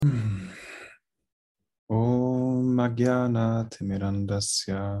Jnana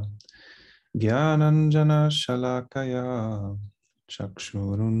Timirandasya Gyananjana Shalakaya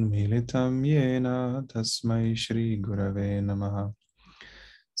Chakshurun Militam Yena Tasmai Shri Gurave Namaha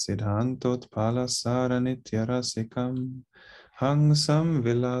Siddhantotpala Saranityarasikam Hangsam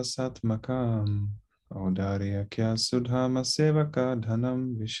Vilasatmakam Audaryakya Sudhama Sevaka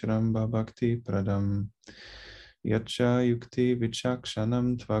Dhanam Vishramba Bhakti Pradam Yacha Yukti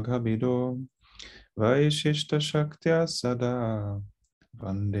Vichakshanam Tvaghabido Vaishishta Shaktya Sada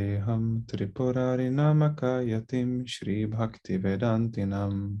Vandeham Tripurari Namaka Yatim Shri Bhakti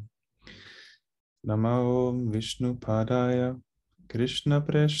Vedantinam Namo Vishnu Padaya Krishna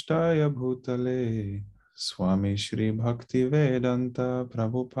Preshtaya Bhutale Swami Shri Bhakti Vedanta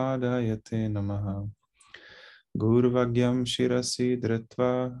Prabhupada Te Namaha Gurvagyam Shirasi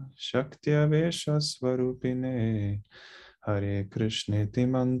Dritva Shaktya Vesha Swarupine Hare Krishneti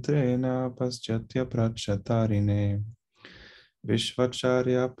Mantrena Paschatya Prachatarine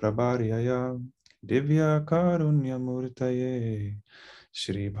Vishvacharya Prabharyaya Divya Karunya Murtaye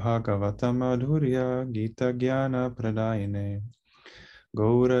Shri Bhagavatam Madhurya Gita Jnana Pradayine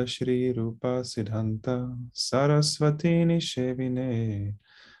Gaura Shri Rupa Siddhanta Saraswati Nishevine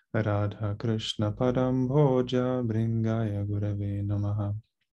Radha Krishna Padam Bhoja Bringaya Gurave Namaha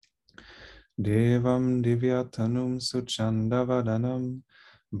Devam Divyatanum Suchandavadanam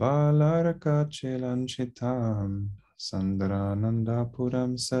Balaraka Chelanchitam Sandrananda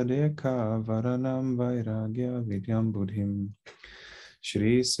Puram Sadeka Varanam Vairagya Vidyam Buddhim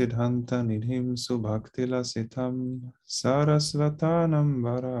Shri Siddhanta Nidhim Subhaktila Sitam Sarasvatanam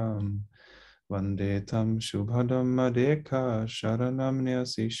Varam Vandetam Shubhadam Madeka Sharanam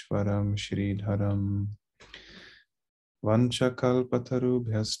Nyasishwaram Shridharam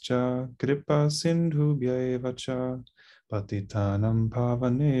Vanchakalpatarubhyascha Kripa Sindhubhyaevacha Patitanam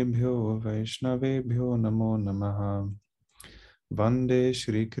Pavanebhyo Vaishnavebhyo Namo Namaha Vande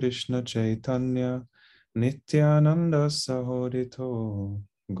Shri Krishna Chaitanya Nityananda Sahodito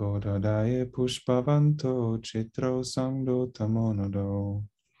Godadaye Pushpavanto Chitro Sangdo Tamonodo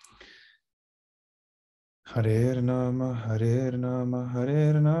Harer Nama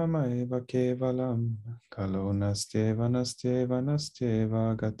Eva Kevalam Kalo Nasteva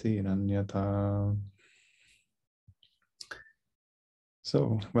Gatiranyata.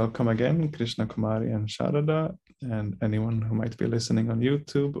 So, welcome again, Krishna Kumari and Sharada, and anyone who might be listening on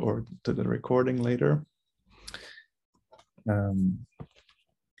YouTube or to the recording later.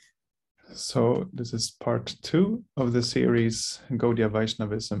 So, this is part 2 of the series Gaudiya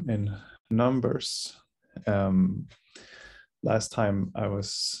Vaishnavism in Numbers. Last time I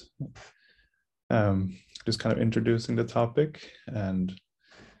was just kind of introducing the topic and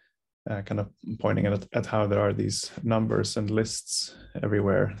kind of pointing at how there are these numbers and lists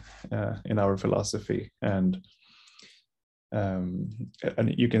everywhere in our philosophy, and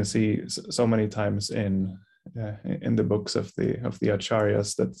you can see so many times in the books of the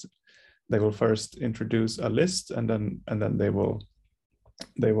acharyas that they will first introduce a list, and then they will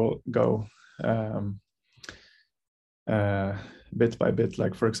go bit by bit.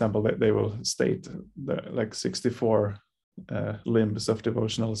 Like, for example, they will state the 64 limbs of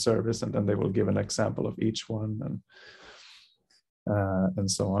devotional service, and then they will give an example of each one, and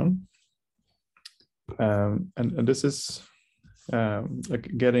so on. And this is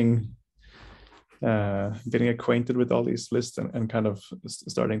like getting acquainted with all these lists and kind of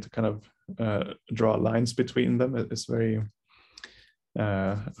starting to kind of draw lines between them is very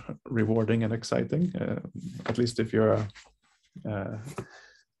rewarding and exciting, at least if you're a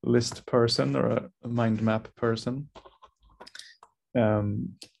list person or a mind map person. Yeah,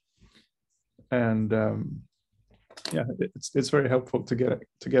 it's very helpful to get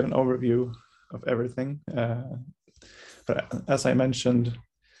an overview of everything. But as I mentioned,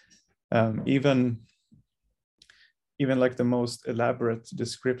 even like the most elaborate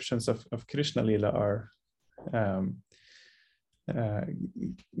descriptions of Krishna Lila are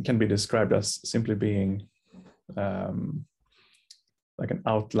can be described as simply being like an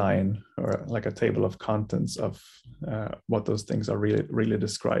outline or like a table of contents of what those things are really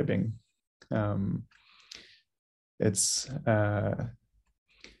describing. It's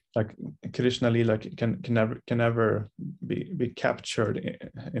like Krishna Lila can never be captured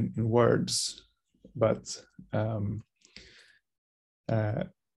in words, but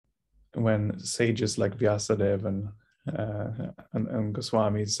when sages like Vyasadeva and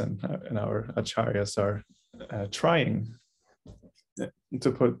Goswamis and our acharyas are trying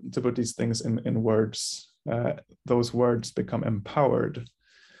to put these things in words, those words become empowered.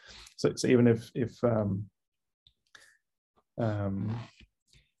 So even if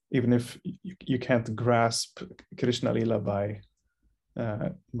even if you can't grasp Krishna Lila by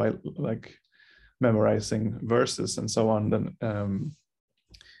like memorizing verses and so on, then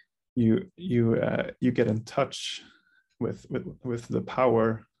you get in touch with the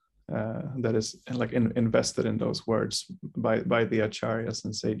power that is like invested in those words by the acharyas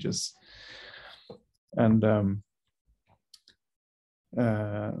and sages, and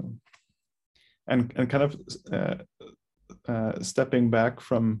kind of stepping back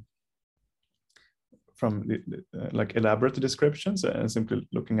from the like elaborate descriptions and simply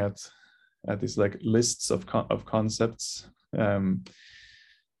looking at these like lists of concepts.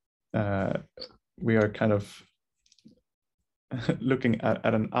 We are kind of looking at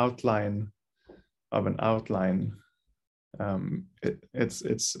an outline of an outline. It's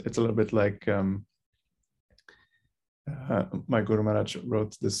a little bit like my Guru Maharaj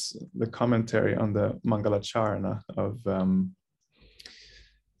wrote the commentary on the Mangalacharana of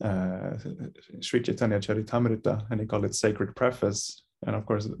Sri Chaitanya Charitamrita, and he called it Sacred Preface. And of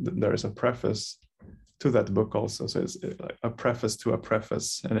course, there is a preface to that book also. So it's a preface to a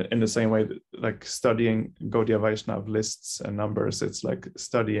preface. And in the same way, like studying Gaudiya Vaishnava lists and numbers, it's like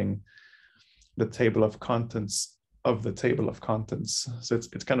studying the table of contents of the table of contents. So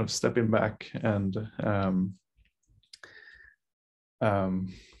it's kind of stepping back and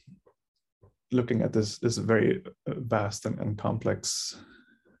looking at this very vast and complex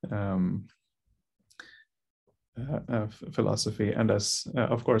philosophy. And as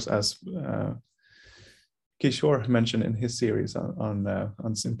of course, as Kishore mentioned in his series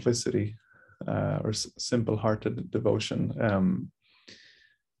on simplicity or simple-hearted devotion,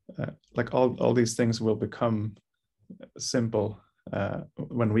 like all these things will become simple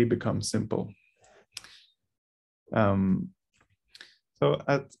when we become simple. So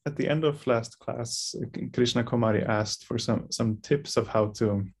at the end of last class, Krishna Kumari asked for some tips of how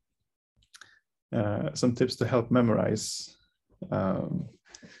to some tips to help memorize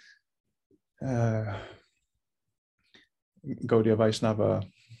Gaudiya Vaishnava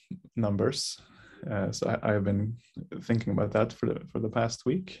numbers. So I have been thinking about that for the past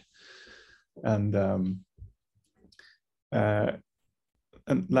week, and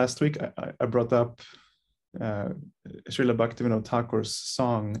last week I brought up Srila Bhaktivinoda Thakur's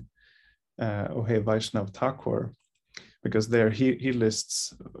song "O Hey Vaishnav Thakur," because there he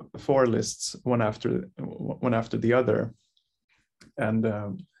lists 4 lists one after the other, and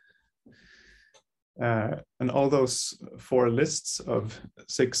all those 4 lists of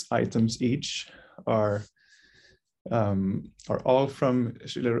 6 items each are all from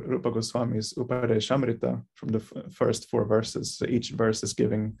Srila Rupa Goswami's Upadeshamrita, from the first 4 verses. So each verse is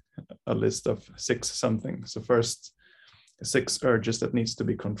giving a list of 6 something. So first 6 urges that needs to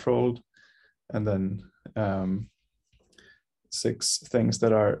be controlled, and then 6 things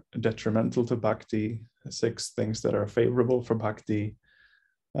that are detrimental to bhakti, 6 things that are favorable for bhakti,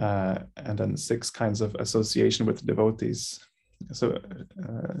 and then 6 kinds of association with devotees. So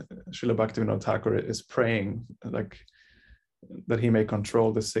Srila Bhaktivinoda Thakur is praying like that he may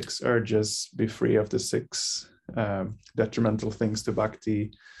control the 6 urges, be free of the 6 detrimental things to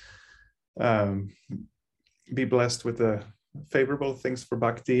bhakti, be blessed with the favorable things for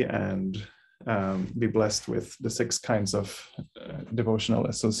bhakti, and be blessed with the 6 kinds of devotional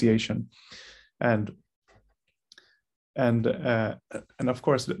association. And of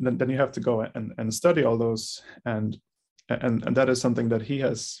course, then you have to go and study all those, and that is something that he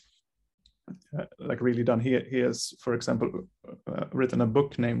has like really done. He has, for example, written a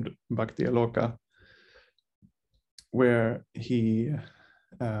book named Bhakti Aloka, where he,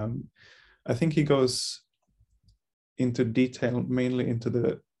 I think he goes into detail mainly into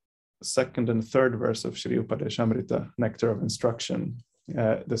the 2nd and 3rd verse of Shri Upadeshamrita, Nectar of Instruction,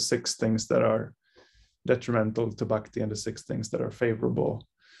 the 6 things that are detrimental to bhakti and the 6 things that are favorable,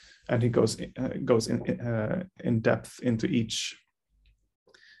 and he goes in depth into each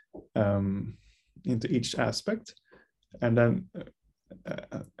aspect, and then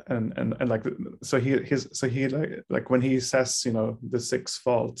and like so he like when he says the 6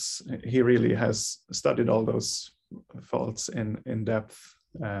 faults, he really has studied all those faults in depth,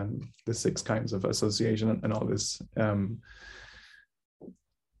 and the 6 kinds of association and all this.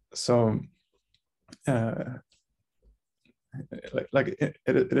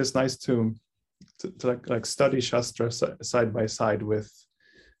 It is nice to like study Shastra side by side with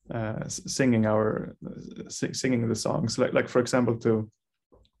singing the songs. Like for example,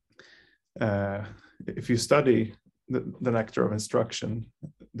 if you study the Nectar of Instruction,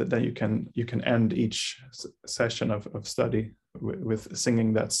 then you can end each session of study with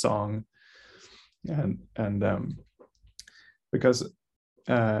singing that song, and because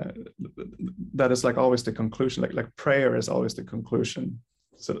that is like always the conclusion. Like prayer is always the conclusion.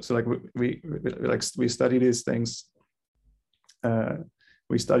 So like we study these things.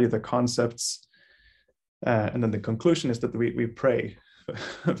 We study the concepts, and then the conclusion is that we pray.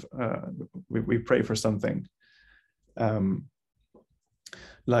 We pray for something.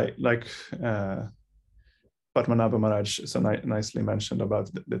 Like Padmanabha Maharaj so nicely mentioned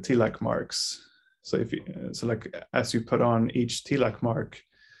about the tilak marks. So if you, so like as you put on each tilak mark,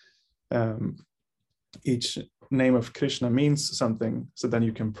 each name of Krishna means something. So then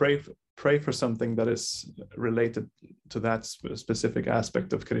you can pray for something that is related to that specific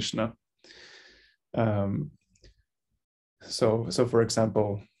aspect of Krishna. So for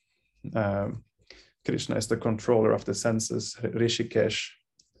example, Krishna is the controller of the senses, Rishikesh.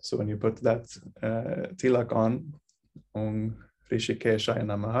 So when you put that tilak on Rishikeshaya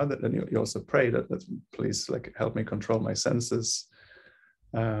Namaha, then you also pray that please like help me control my senses,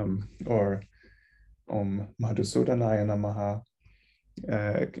 or Om Madhusudanaya Namaha.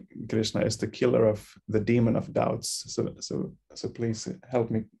 Krishna is the killer of the demon of doubts. So please help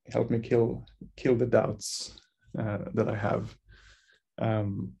me kill the doubts that I have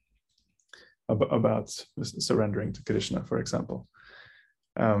about surrendering to Krishna, for example.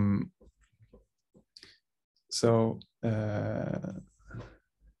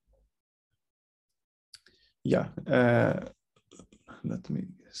 Yeah, let me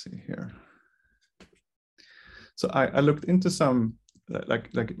see here. So I looked into some like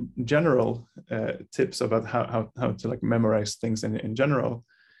general tips about how to like memorize things in general,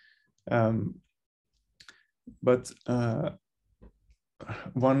 but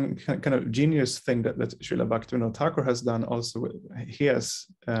one kind of genius thing that Srila Bhaktivinoda Thakur has done also, he has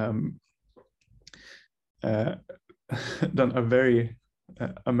done a very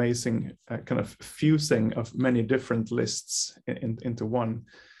amazing kind of fusing of many different lists into one,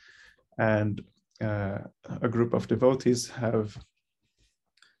 and a group of devotees have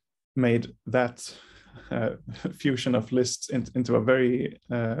made that fusion of lists into a very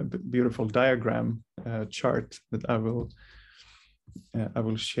beautiful diagram chart that I will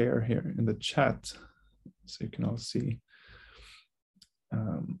share here in the chat, so you can all see.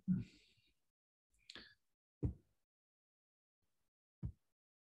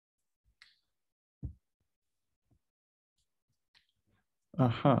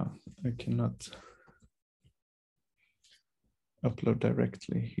 I cannot upload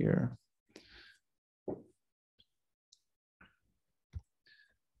directly here.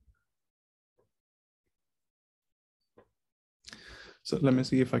 So let me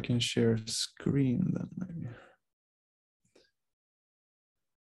see if I can share screen then maybe.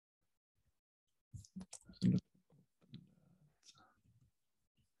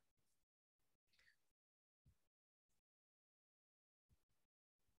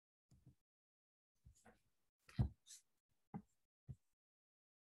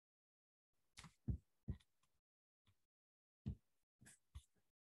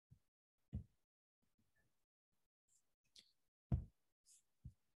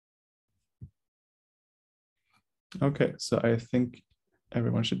 Okay, so I think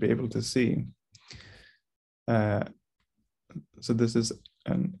everyone should be able to see. So this is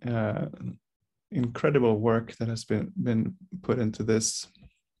an incredible work that has been put into this.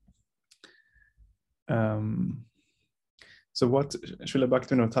 So what Srila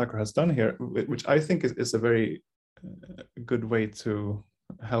Bhaktivinoda Thakur has done here, which I think is a very good way to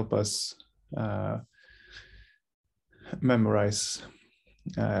help us memorize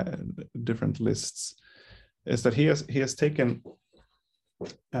different lists, is that he has taken.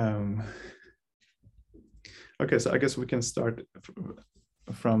 Okay, so I guess we can start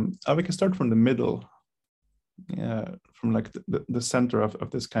from the middle, from like the center of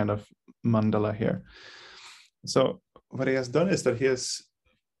this kind of mandala here. So what he has done is that he has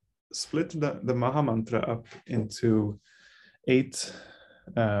split the Maha Mantra up into eight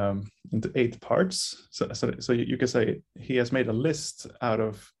parts. So you can say he has made a list out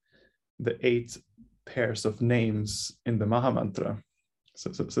of the 8 pairs of names in the Maha Mantra.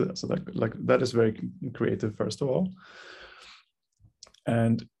 So like that is very creative, first of all.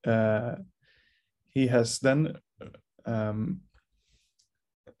 And he has then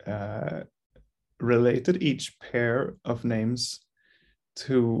related each pair of names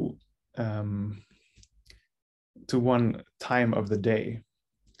to one time of the day.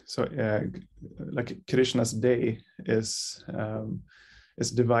 So like Krishna's day is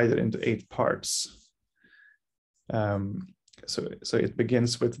divided into 8 parts. So it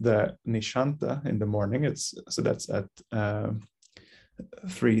begins with the Nishanta in the morning. That's at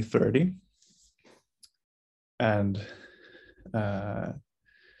 3:30, and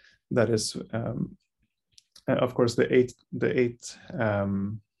that is, of course, the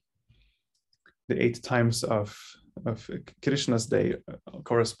eight times of Krishna's day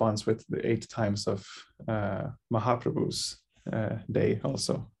corresponds with the 8 times of Mahaprabhu's day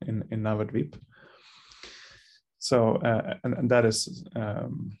also in Navadvip. So and that is,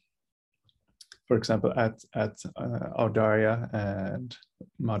 for example, at Audarya and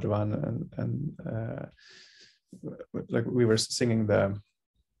Madhavan, and like we were singing the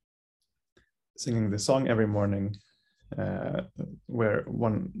song every morning, where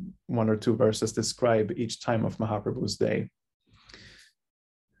one or two verses describe each time of Mahaprabhu's day.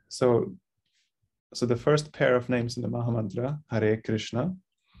 So the first pair of names in the Mahamantra, Hare Krishna,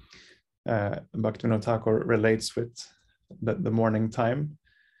 Bhaktivinoda Thakur relates with the morning time,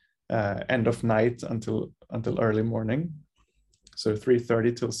 end of night until early morning, so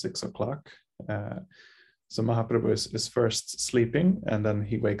 3:30 till 6 o'clock. So Mahaprabhu is first sleeping, and then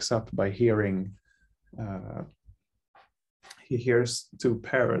he wakes up by hearing. He hears 2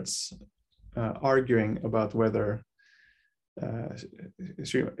 parrots arguing about whether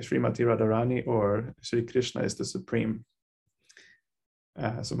Srimati Radharani or Sri Krishna is the supreme.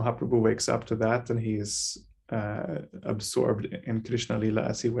 So Mahaprabhu wakes up to that, and he is absorbed in Krishna Lila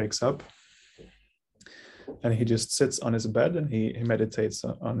as he wakes up. And he just sits on his bed and he meditates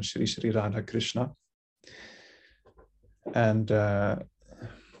on Shri Shri Radha Krishna. And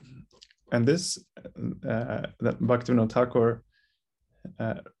this that Bhaktivinoda Thakur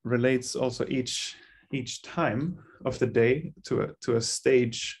relates also each time of the day to a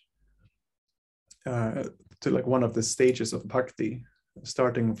stage, to like one of the stages of bhakti,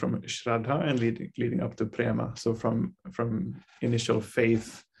 starting from Shraddha and leading up to Prema. So from initial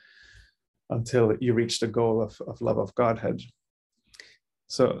faith until you reach the goal of love of Godhead.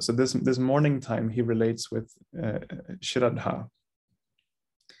 So this morning time he relates with Shraddha.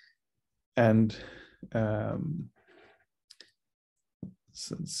 And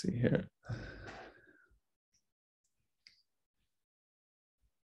so let's see here.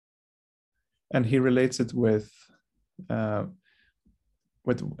 And he relates it with one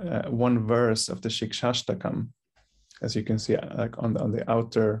verse of the Shikshashtakam, as you can see, like on the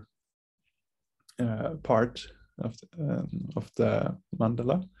outer part of the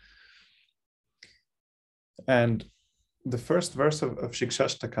mandala. And the first verse of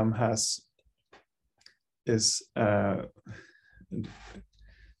Shikshashtakam is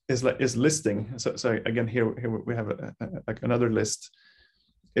listing. So again, here we have like another list.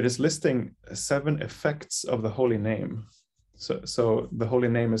 It is listing 7 effects of the holy name. So the holy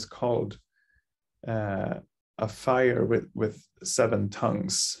name is called a fire with 7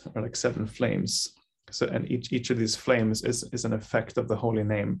 tongues, or like 7 flames. So, and each of these flames is an effect of the holy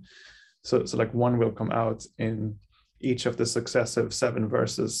name. So like one will come out in each of the successive 7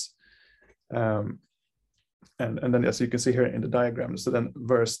 verses. And then, as you can see here in the diagram, so then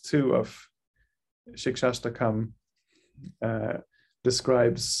verse 2 of Shikshashtakam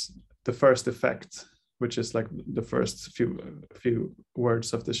describes the first effect, which is like the first few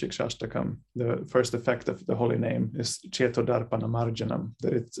words of the Shikshashtakam. The first effect of the holy name is Chetodarpana Marjanam,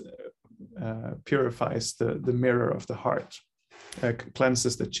 that it purifies the mirror of the heart,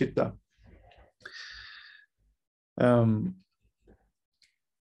 cleanses the chitta. I'm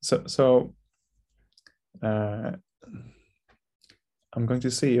going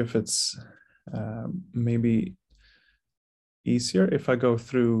to see if it's maybe easier if I go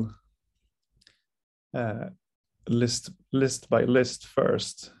through list by list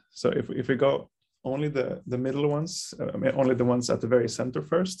first. So if we go only the middle ones, only the ones at the very center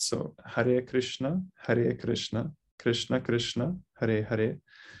first. So Hare Krishna, Krishna Krishna, Hare Hare,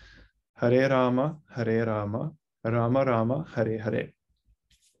 Hare Rama, Rama Rama, Hare Hare.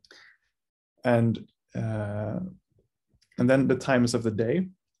 And then the times of the day.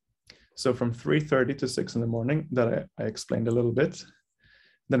 So from 3:30 to 6 in the morning, that I explained a little bit.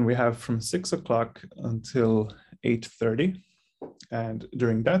 Then we have from 6 o'clock until 8:30. And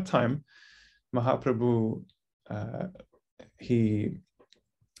during that time, Mahaprabhu, he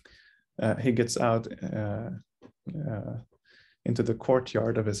gets out into the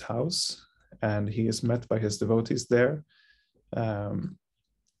courtyard of his house, and he is met by his devotees there.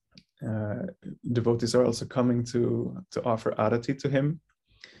 Devotees are also coming to offer arati to him.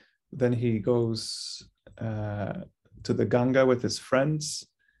 Then he goes to the Ganga with his friends.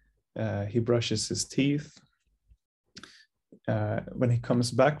 He brushes his teeth. When he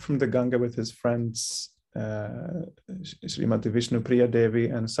comes back from the Ganga with his friends, Srimati Vishnu Priya Devi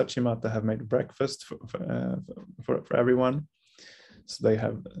and Sachimata have made breakfast for everyone. So they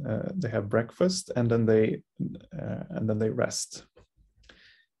have breakfast, and then they rest.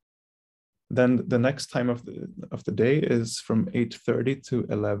 Then the next time of the day is from 8:30 to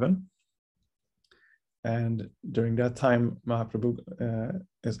 11. And during that time, Mahaprabhu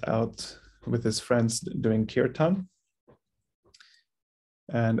is out with his friends doing kirtan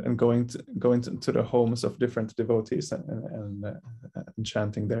and going to the homes of different devotees and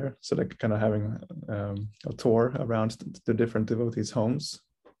chanting there. So like kind of having a tour around the different devotees' homes.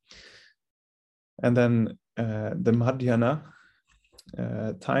 And then the Madhyana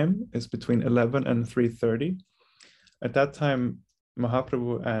time is between 11 and 3:30. At that time,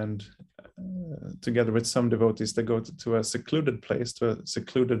 Mahaprabhu and together with some devotees, they go to a secluded place, to a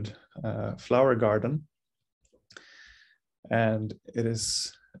secluded flower garden. And it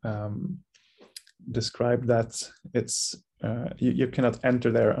is described that it's you cannot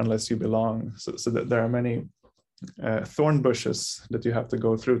enter there unless you belong. So that there are many thorn bushes that you have to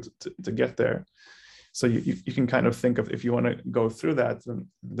go through to get there. So you can kind of think of, if you want to go through that,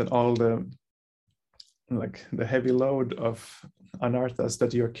 then all the heavy load of anarthas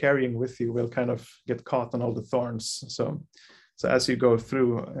that you're carrying with you will kind of get caught on all the thorns. So as you go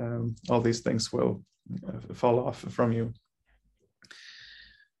through, all these things will fall off from you.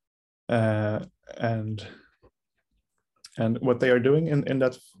 And what they are doing in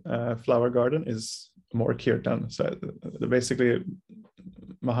that flower garden is more kirtan. So basically,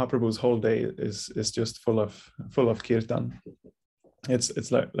 Mahaprabhu's whole day is just full of kirtan.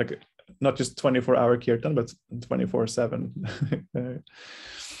 It's like not just 24-hour kirtan, but 24/7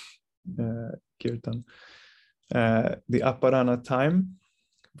 kirtan. The Aparana time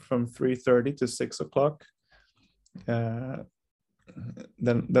from 3:30 to 6 o'clock. Then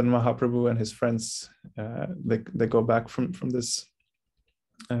Mahaprabhu and his friends they go back from this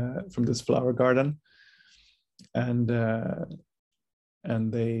flower garden, and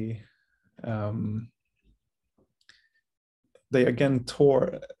they again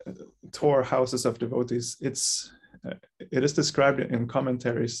tour houses of devotees. It is described in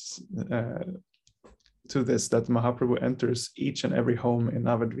commentaries to this that Mahaprabhu enters each and every home in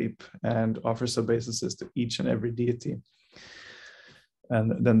Navadvip and offers obeisances to each and every deity.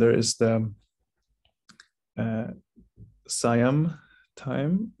 And then there is the Sayam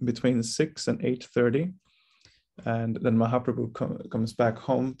time between 6 and 8:30, and then Mahaprabhu comes back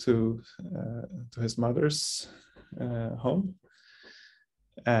home to his mother's home,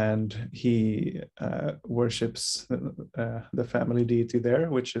 and he worships the family deity there,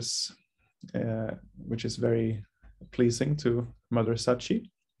 which is very pleasing to Mother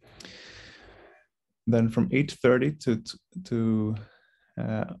Sachi. Then from 8:30 to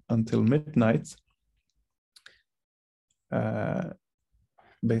until midnight,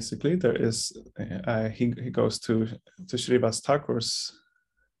 basically there is he goes to Srivas Thakur's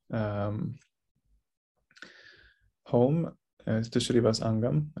home, to Srivas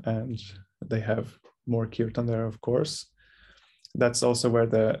Angam, and they have more kirtan there, of course. That's also where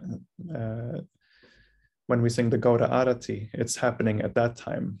when we sing the Gauda Arati, it's happening at that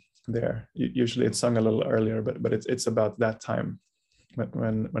time there. Usually it's sung a little earlier, but it's about that time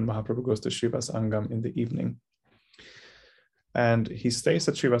when Mahaprabhu goes to Srivas Angam in the evening. And he stays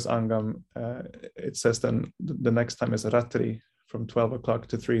at Srivas Angam. It says then the next time is Ratri from 12 o'clock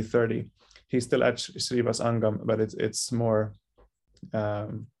to 3:30. He's still at Srivas Angam, but it's more,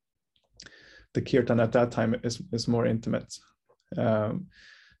 the kirtan at that time is more intimate.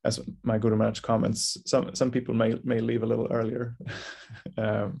 As my Guru Maharaj comments, some people may leave a little earlier,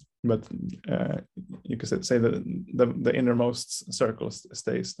 but you could say that the innermost circle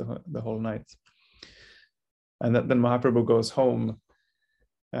stays the whole night. And then Mahaprabhu goes home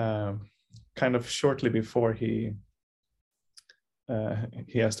kind of shortly before he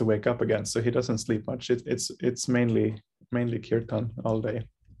has to wake up again, so he doesn't sleep much. It's mainly kirtan all day.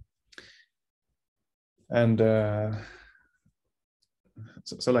 And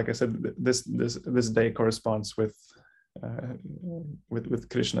so like I said, this day corresponds with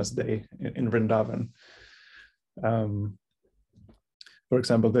Krishna's day in Vrindavan. For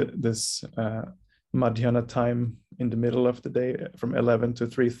example, this Madhyana time in the middle of the day from 11 to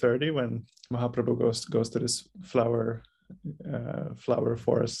 3:30, when Mahaprabhu goes to this flower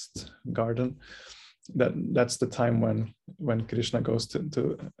forest garden, that's the time when Krishna goes to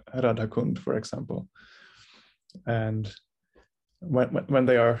Radhakund, for example. And when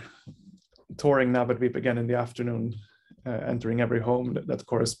they are touring Navadvip again in the afternoon, entering every home, that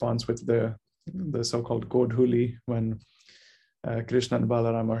corresponds with the so-called Godhuli, when Krishna and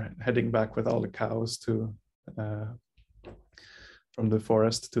Balaram are heading back with all the cows from the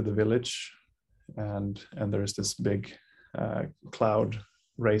forest to the village, and there is this big cloud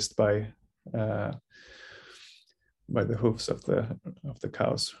raised by the hoofs of the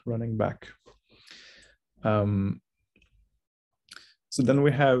cows running back. So then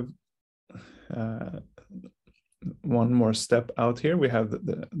we have one more step out here. We have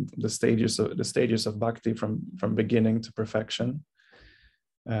the stages of bhakti from beginning to perfection.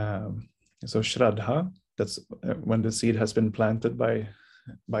 So Shraddha, that's when the seed has been planted by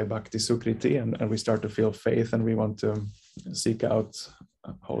Bhakti Sukriti, and we start to feel faith, and we want to seek out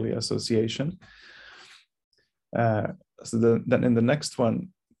holy association. So then in the next one,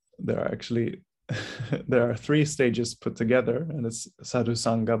 there are actually there are 3 stages put together, and it's Sadhu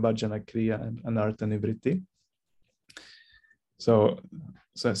Sangha, Bhajana Kriya, and Anartha Nivritti. So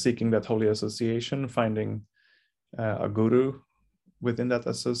seeking that holy association, finding a guru within that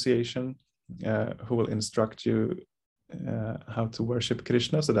association who will instruct you how to worship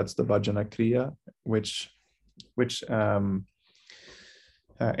Krishna. So that's the Bhajana Kriya, which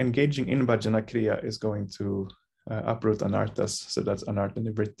engaging in Bhajana Kriya is going to uproot anarthas. So that's Anartha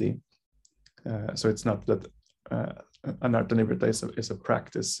Nivritti. So it's not that Anartha Nivritti is a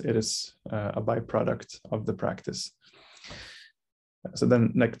practice. It is a byproduct of the practice. So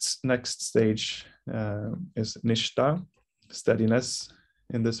then next stage is Nishtha, steadiness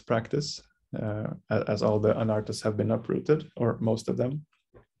in this practice, as all the anarthas have been uprooted, or most of them.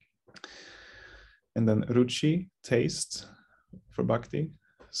 And then Ruchi, taste for bhakti.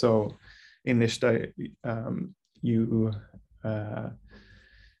 So in Nishtha, you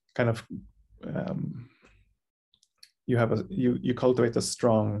kind of you cultivate a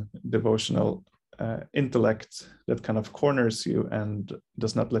strong devotional intellect that kind of corners you and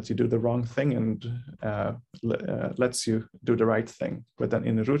does not let you do the wrong thing, and lets you do the right thing. But then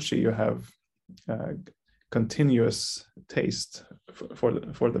in Ruchi, you have continuous taste for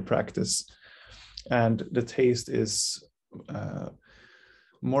the practice, and the taste is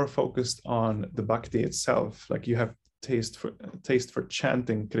more focused on the bhakti itself. Like you have taste for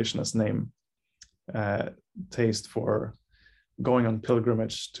chanting Krishna's name, taste for going on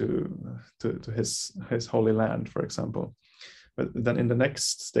pilgrimage to his holy land, for example. But then in the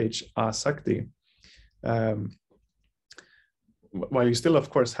next stage, asakti, while you still of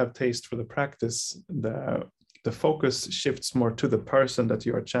course have taste for the practice, the focus shifts more to the person that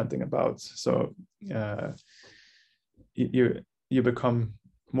you are chanting about. So you become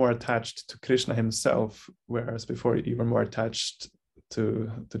more attached to Krishna himself, whereas before you were more attached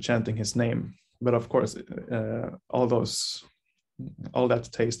to chanting his name. But of course, all that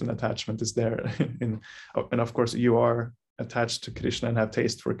taste and attachment is there and of course you are attached to Krishna and have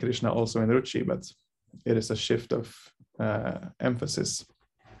taste for Krishna also in Ruchi, but it is a shift of emphasis.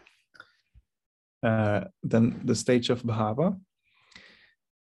 Then the stage of Bhava,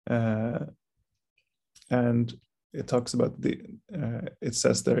 and it talks about it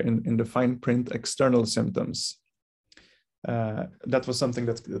says there in the fine print, external symptoms. That was something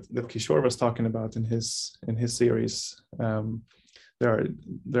that Kishore was talking about in his series. There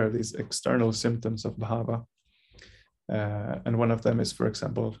are these external symptoms of bhava, and one of them is, for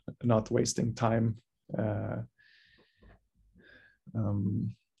example, not wasting time,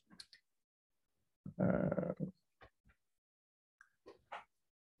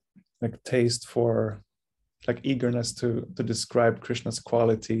 like taste for, like eagerness to describe Krishna's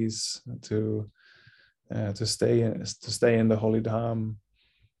qualities, to stay in the holy dham,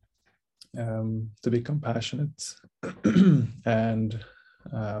 to be compassionate, and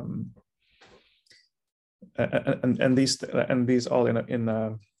these all in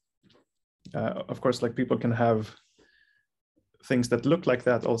of course, like people can have things that look like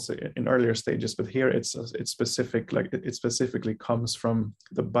that also in earlier stages, but here it's specific, like it specifically comes from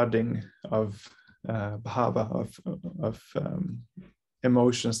the budding of bhava, of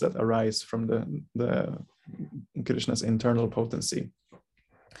emotions that arise from the Krishna's internal potency.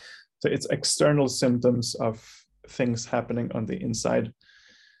 So it's external symptoms of things happening on the inside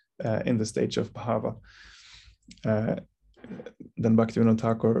in the stage of bhava. Then Bhaktivinoda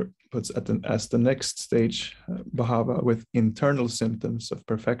Thakur puts as the next stage bhava with internal symptoms of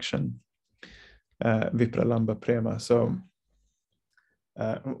perfection, vipralamba prema. So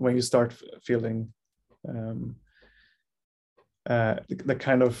when you start feeling the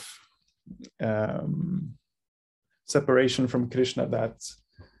kind of separation from Krishna that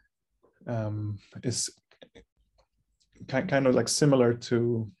is kind of like similar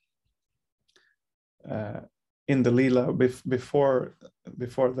to in the Leela, before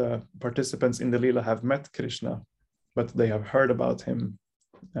the participants in the Leela have met Krishna, but they have heard about him,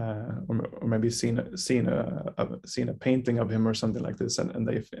 or maybe seen a painting of him or something like this, and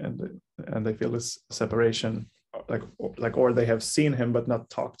they feel this separation, like or they have seen him but not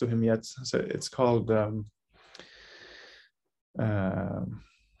talked to him yet. So it's called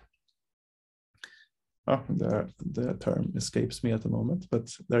the term escapes me at the moment, but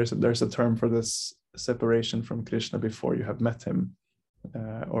there's a term for this separation from Krishna before you have met him,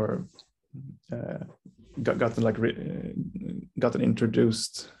 or gotten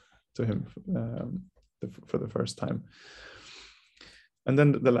introduced to him for the first time. And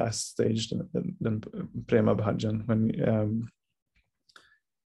then the last stage, then Prema Bhajan, when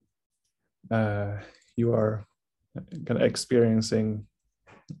you are kind of experiencing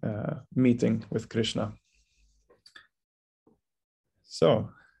meeting with Krishna. So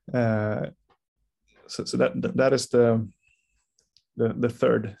that is the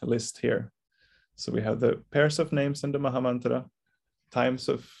third list here. So we have the pairs of names in the Mahamantra, times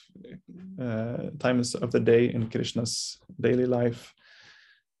of the day in Krishna's daily life,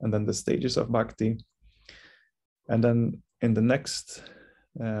 and then the stages of bhakti. And then in the next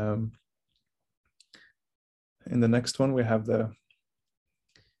one we have the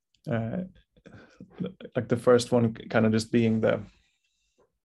like the first one kind of just being the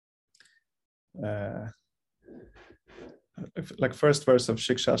like first verse of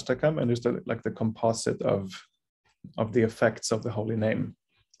Shikshashtakam, and just like the composite of the effects of the holy name,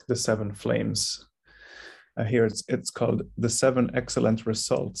 the 7 flames. Here it's called the 7 excellent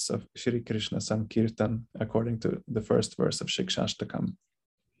results of Shri Krishna Sankirtan, according to the first verse of Shikshashtakam.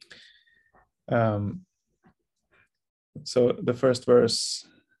 So the first verse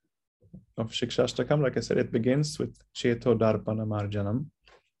of Shikshashtakam, like I said, it begins with Cheto Darpana Marjanam.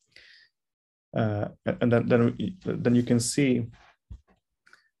 And then you can see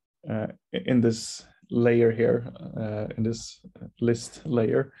in this layer here, in this list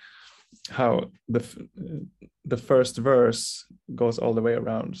layer, how the first verse goes all the way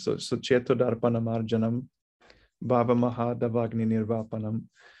around. So Cheto Darpana Marjanam, Bhava Mahadavagni Nirvapanam,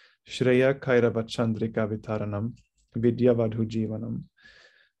 Shreya Kairava Chandrika Vitaranam, Vidya Vadhu Jivanam,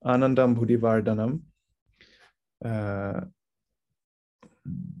 Anandam Bhudivardhanam,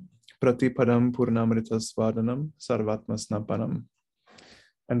 Pratipadam Purnamrita Svadanam, Sarvatma Snapanam.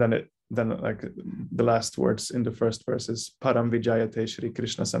 And then like the last words in the first verse is Param Vijayate Shri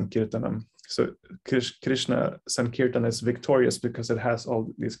Krishna Sankirtanam. So Krishna Sankirtan is victorious because it has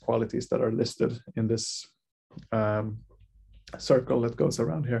all these qualities that are listed in this circle that goes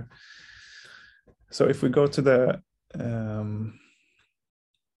around here. So if we go to the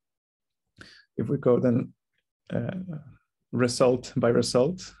result by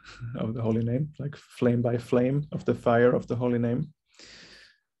result of the holy name, like flame by flame of the fire of the holy name.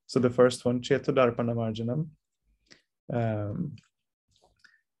 So the first one, Cheto Darpana Marjanam,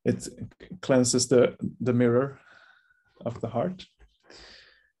 it cleanses the mirror of the heart.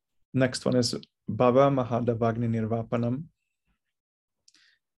 Next one is Bhava Mahadavagni Nirvapanam.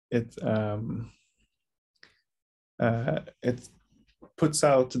 It puts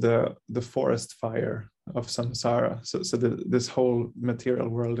out the forest fire of samsara. So this whole material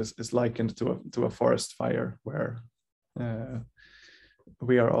world is likened to a forest fire where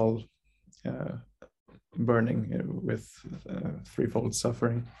we are all burning with threefold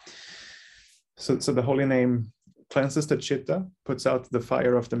suffering. So the holy name cleanses the chitta, puts out the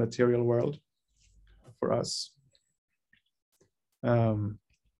fire of the material world for us.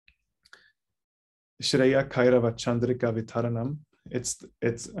 Shreya Kairava Chandrika Vitaranam. It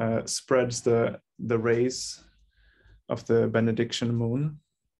spreads the rays of the benediction moon,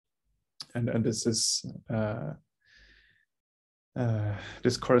 and this is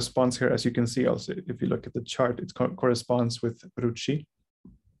this corresponds here, as you can see also if you look at the chart, it corresponds with ruchi,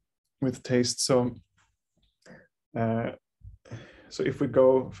 with taste. So if we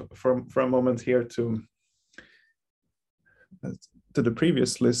go for a moment here to the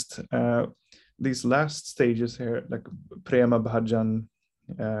previous list, these last stages here, like Prema Bhajan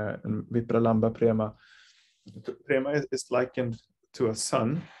and Vipralamba Prema. Prema is likened to a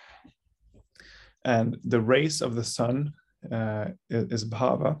sun, and the rays of the sun is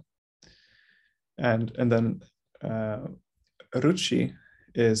Bhava, and then Ruchi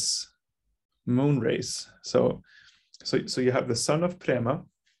is moon rays. So you have the sun of Prema,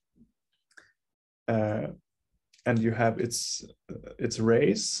 and you have its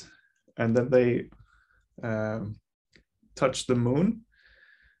rays, and then they touch the moon,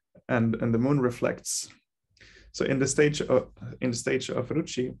 and the moon reflects. So in the stage of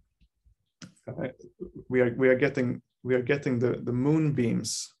Ruchi, we are getting the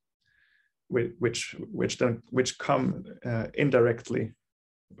moonbeams, which come indirectly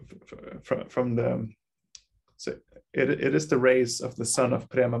from the. So it is the rays of the sun of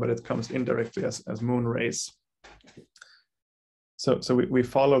Prema, but it comes indirectly as moon rays. So we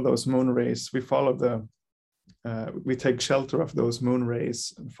follow those moon rays. We follow we take shelter of those moon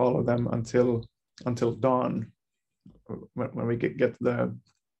rays and follow them until until dawn, when we get the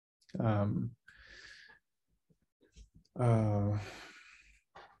when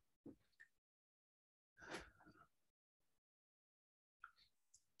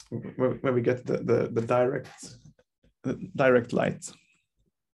we get the direct light.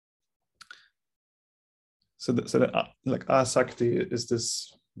 So that like Asakti is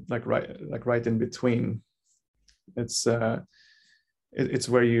this like right in between. It's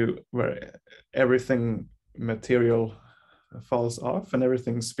where everything material falls off and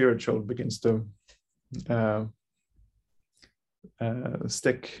everything spiritual begins to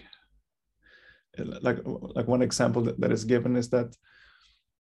stick. Like one example that is given is that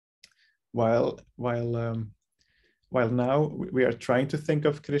while now we are trying to think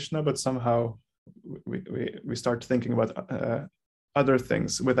of Krishna, but somehow we start thinking about other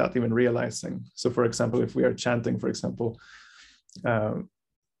things without even realizing. So for example, if we are chanting, for example,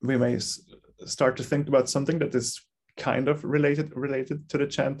 we may start to think about something that is kind of related to the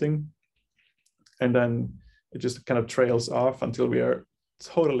chanting, and then it just kind of trails off until we are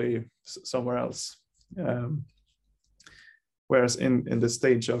totally somewhere else. Whereas in the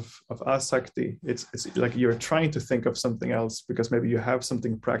stage of Asakti, it's like you're trying to think of something else because maybe you have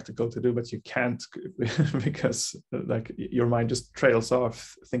something practical to do, but you can't because like your mind just trails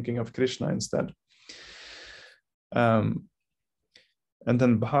off thinking of Krishna instead. And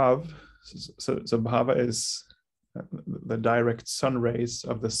then Bhav, so Bhava is the direct sun rays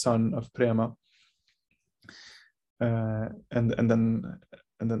of the sun of Prema. And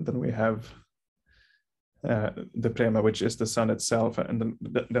then we have the Prema, which is the sun itself, and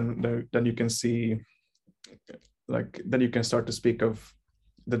then you can see, like, then you can start to speak of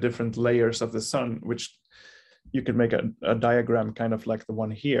the different layers of the sun, which you can make a diagram kind of like the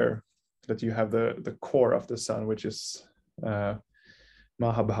one here, that you have the core of the sun, which is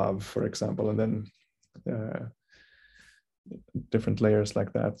Mahabhav, for example, and then different layers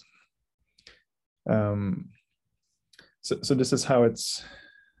like that. So this is how it's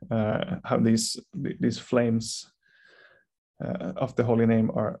how these flames of the holy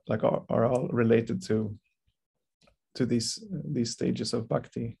name are all related to these stages of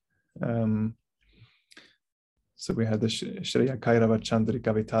bhakti. So we had the Shriya Kairava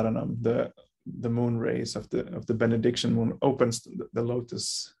Chandrika Vitaranam, the moon rays of the benediction moon opens the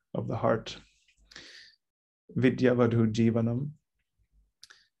lotus of the heart. Vidya Vadhu Jivanam.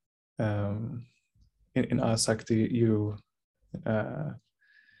 In Asakti, you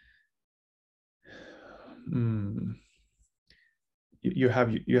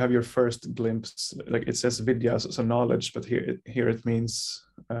have your first glimpse, like it says vidya, so knowledge, but here it means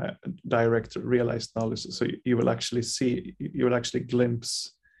direct realized knowledge. So you will actually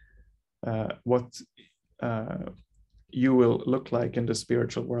glimpse what you will look like in the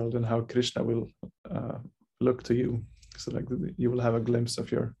spiritual world and how Krishna will look to you. So like you will have a glimpse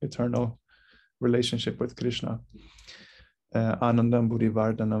of your eternal relationship with Krishna. Anandam Buddhi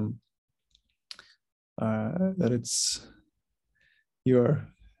Vardhanam, that it's you're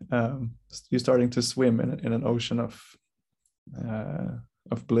starting to swim in an ocean of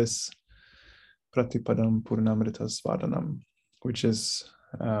bliss. Pratipadam Purnamrita Svadanam, which is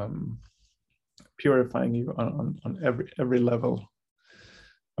purifying you on every level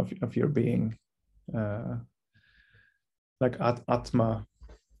of your being. Like Atma.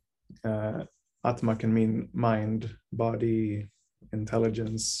 Atma can mean mind, body,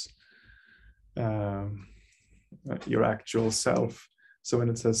 intelligence, your actual self. So when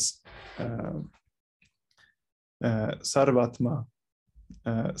it says Sarvatma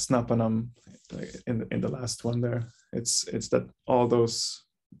Snapanam in the last one there, it's that all those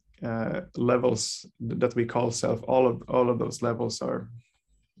levels that we call self, all of those levels are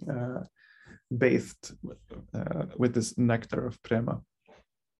bathed with this nectar of Prema.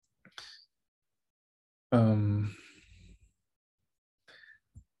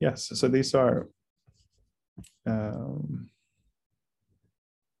 Yes, so these are and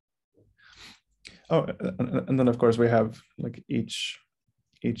then of course we have like each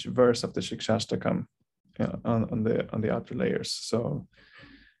verse of the Shikshashtakam on the outer layers. So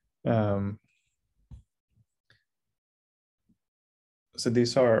so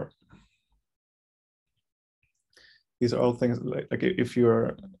these are all things like if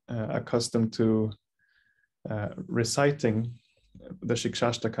you're accustomed to reciting the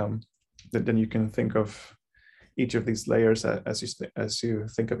Shikshashtakam, then you can think of each of these layers as you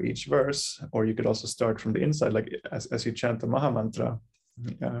think of each verse, or you could also start from the inside, like as you chant the Mahamantra.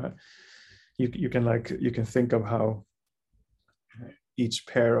 You can think of how each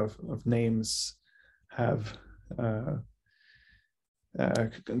pair of names have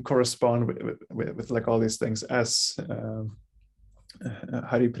correspond with like all these things, as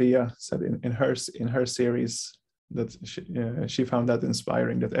Haripriya said in her series, that she found that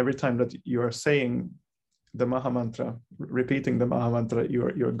inspiring, that every time that you are saying the Mahamantra, repeating the Mahamantra,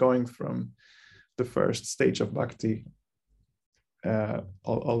 you're going from the first stage of bhakti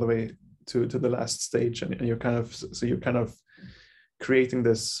all the way to the last stage, and you're kind of creating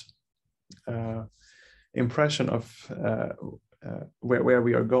this impression of where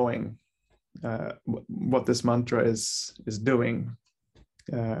we are going, what this mantra is doing.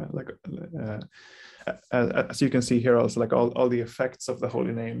 As you can see here, also like all the effects of the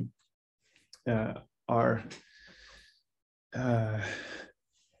holy name are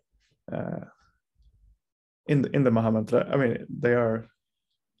in the Mahamantra. I mean, they are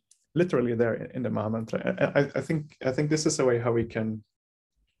literally there in the Mahamantra. I think this is a way how we can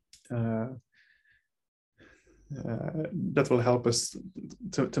that will help us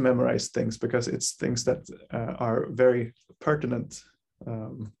to memorize things, because it's things that are very pertinent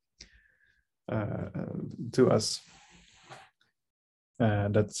to us,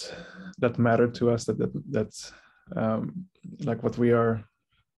 that matter to us, that like what we are.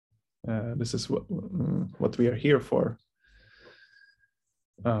 This is what we are here for.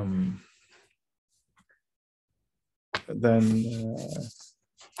 Then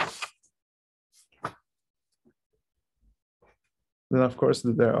of course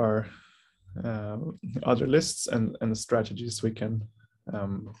there are other lists and strategies we can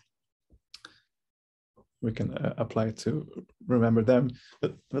apply to remember them.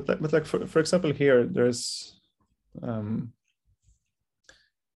 But like for example, here there's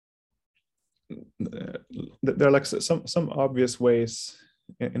there are like some obvious ways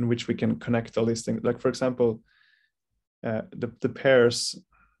in which we can connect all these things. Like for example, the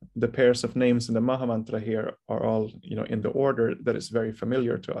pairs of names in the Mahamantra here are all, in the order that is very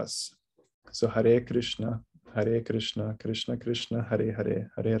familiar to us. So Hare Krishna, Krishna Krishna, Hare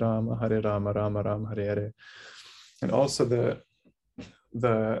Hare, Hare Rama, Rama Rama, Hare Hare. And also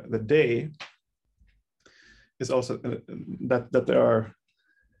the day is also that there are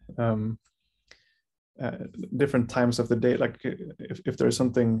different times of the day. Like if there's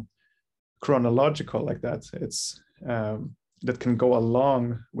something chronological like that, it's that can go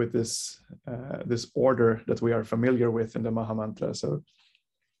along with this order that we are familiar with in the Mahamantra. So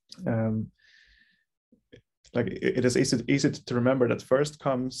like it is easy to remember that first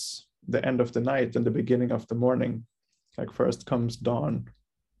comes the end of the night and the beginning of the morning. Like first comes dawn.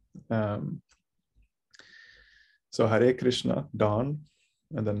 So Hare Krishna, dawn,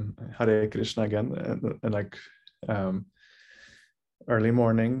 and then Hare Krishna again, and like early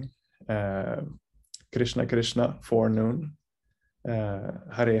morning, Krishna Krishna, forenoon,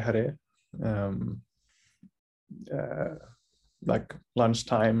 Hare Hare, like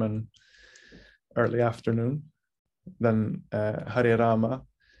lunchtime and early afternoon. Then Hare Rama,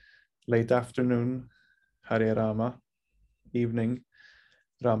 late afternoon, Hare Rama, evening,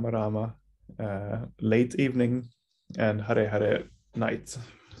 Rama Rama, late evening, and Hare Hare, night,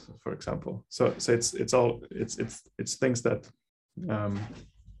 for example. So it's things that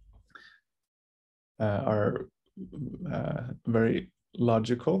are very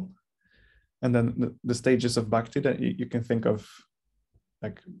logical. And then the stages of bhakti that you can think of,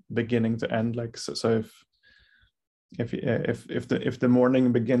 like beginning to end. Like so if the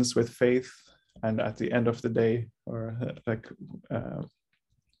morning begins with faith, and at the end of the day, or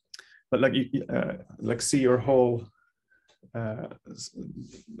like see your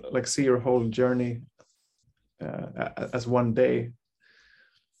whole journey as one day.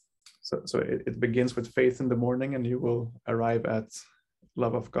 So it begins with faith in the morning, and you will arrive at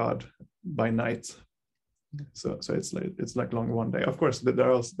love of God by night. So it's like long one day. Of course,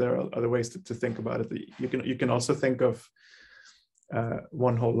 there are other ways to think about it. You can also think of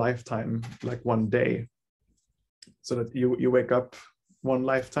one whole lifetime like one day, so that you wake up one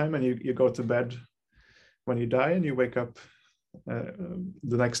lifetime, and you go to bed when you die, and you wake up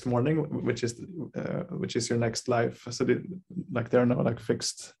the next morning, which is your next life. So there are no like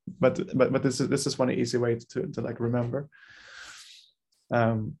fixed, but this is one easy way to like remember.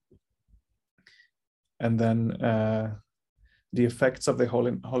 And then the effects of the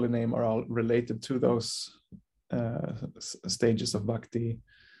holy name are all related to those stages of bhakti,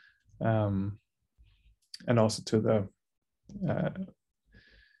 and also to the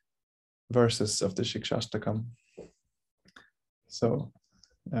verses of the Shikshashtakam. So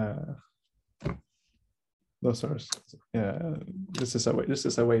those are this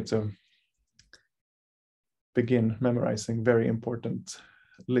is a way to begin memorizing very important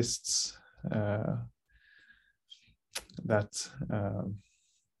lists. that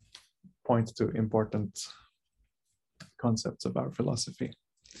point to important concepts of our philosophy.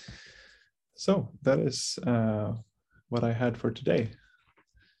 So that is what I had for today.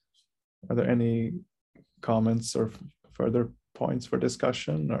 Are there any comments or further points for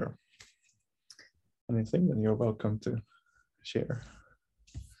discussion or anything? Then you're welcome to share.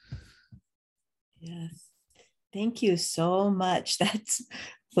 Yes, thank you so much. That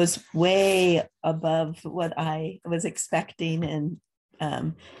was way above what I was expecting,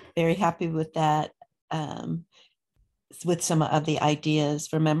 and very happy with that. With some of the ideas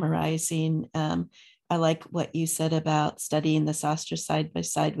for memorizing. I like what you said about studying the Sastra side by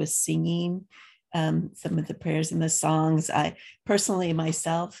side with singing some of the prayers and the songs. I personally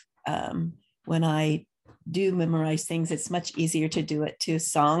myself, when I do memorize things, it's much easier to do it to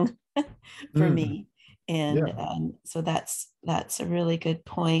song for me. And so that's a really good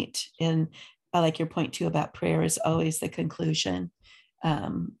point. And I like your point too about prayer is always the conclusion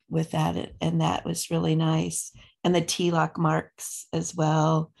with that. And that was really nice. And the TLOC marks as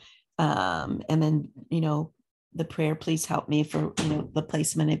well. And then, the prayer, please help me for, the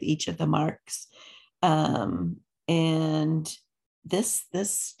placement of each of the marks. And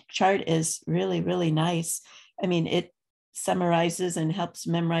this chart is really, really nice. I mean, it summarizes and helps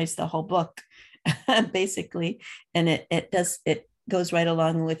memorize the whole book, basically. And it goes right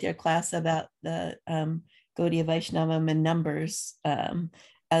along with your class about the Gaudiya Vaishnavam and numbers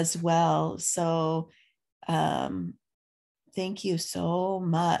as well. So thank you so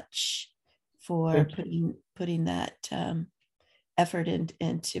much for putting that effort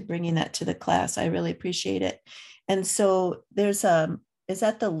into bringing that to the class. I really appreciate it. And so there's is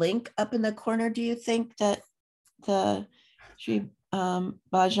that the link up in the corner? Do you think that the Sri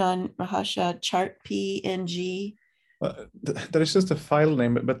Bhajan Rahasya chart PNG? That is just a file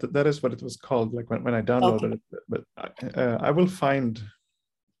name, but that is what it was called. Like when I downloaded it. But I will find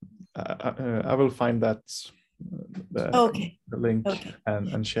that the link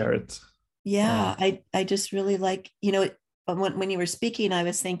and share it. Yeah, I just really like, when you were speaking, I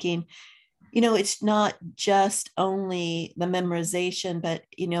was thinking, it's not just only the memorization, but,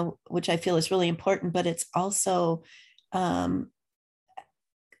 which I feel is really important, but it's also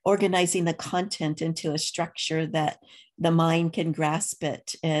organizing the content into a structure that the mind can grasp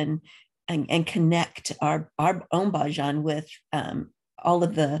it and connect our own bhajan with all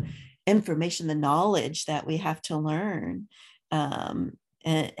of the information, the knowledge that we have to learn. And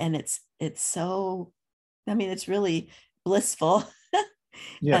it's so, I mean, it's really blissful.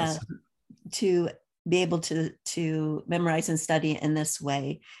 Yes. To be able to memorize and study in this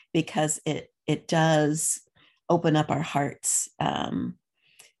way, because it does open up our hearts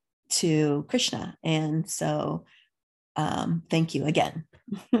to Krishna. And so thank you again.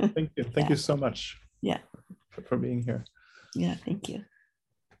 Thank you. Thank you so much. Yeah. For being here. Yeah, thank you.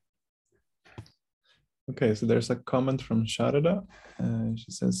 Okay, so there's a comment from Sharada.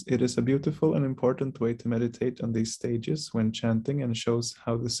 She says, it is a beautiful and important way to meditate on these stages when chanting, and shows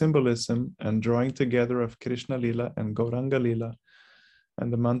how the symbolism and drawing together of Krishna Lila and Gauranga Lila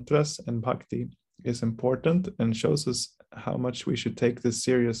and the mantras and bhakti is important, and shows us how much we should take this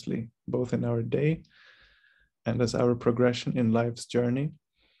seriously, both in our day and as our progression in life's journey.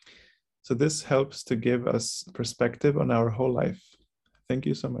 So this helps to give us perspective on our whole life. Thank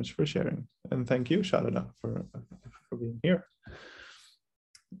you so much for sharing. And thank you, Sharada, for being here.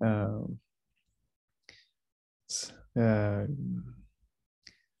 And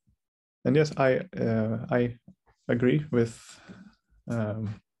yes, I agree with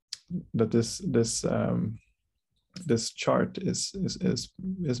that this chart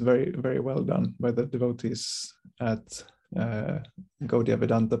is very, very well done by the devotees at Gaudiya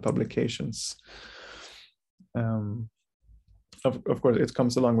Vedanta Publications. Of course, it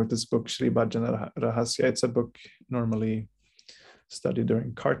comes along with this book, Sri Bhajan Rahasya. It's a book normally studied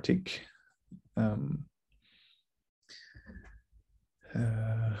during Kartik.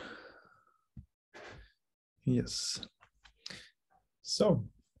 Yes. So,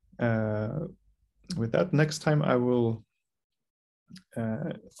 with that, next time I will.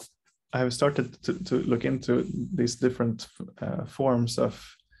 I have started to look into these different forms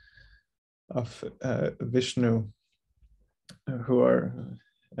of Vishnu, who are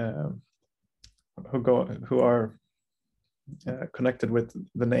connected with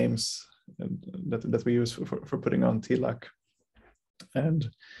the names that we use for putting on tilak, and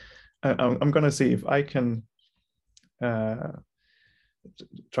I'm gonna see if I can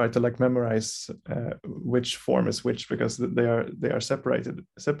try to memorize which form is which, because they are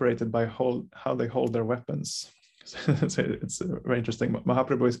separated by how they hold their weapons. So it's very interesting.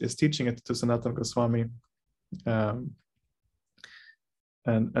 Mahaprabhu is teaching it to Sanatana Goswami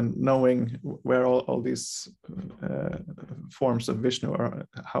And knowing where all these forms of Vishnu are,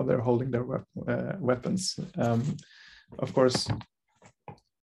 how they're holding their weapons. Of course,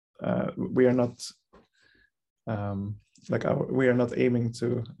 we are not we are not aiming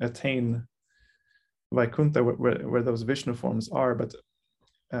to attain Vaikuntha where those Vishnu forms are, but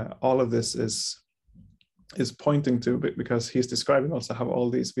all of this is pointing to, because he's describing also how all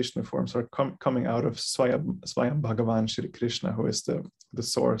these Vishnu forms are coming out of Swayam Bhagavan Shri Krishna, who is the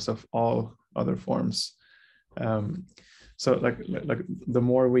source of all other forms. So like the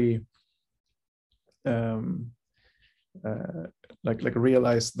more we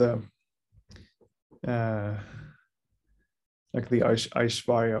realize the like the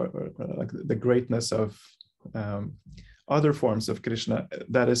Aishvarya, or like the greatness of other forms of Krishna,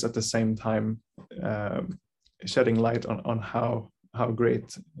 that is at the same time shedding light on how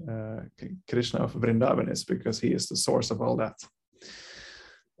great Krishna of Vrindavan is, because he is the source of all that.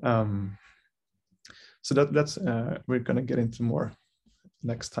 So that's we're going to get into more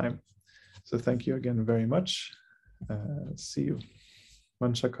next time. So thank you again very much. See you.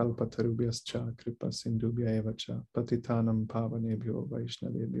 Vanchakalpatarubhyascha kripa sindhubhya eva cha patitanam pavanebhyo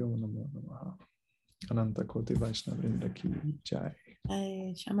vaishnavebhyo namo namaha. Ananta Koti Vaishnavrinda ki jai.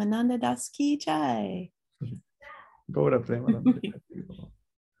 Jai Shamananda Das ki jai. Gaura Premananda.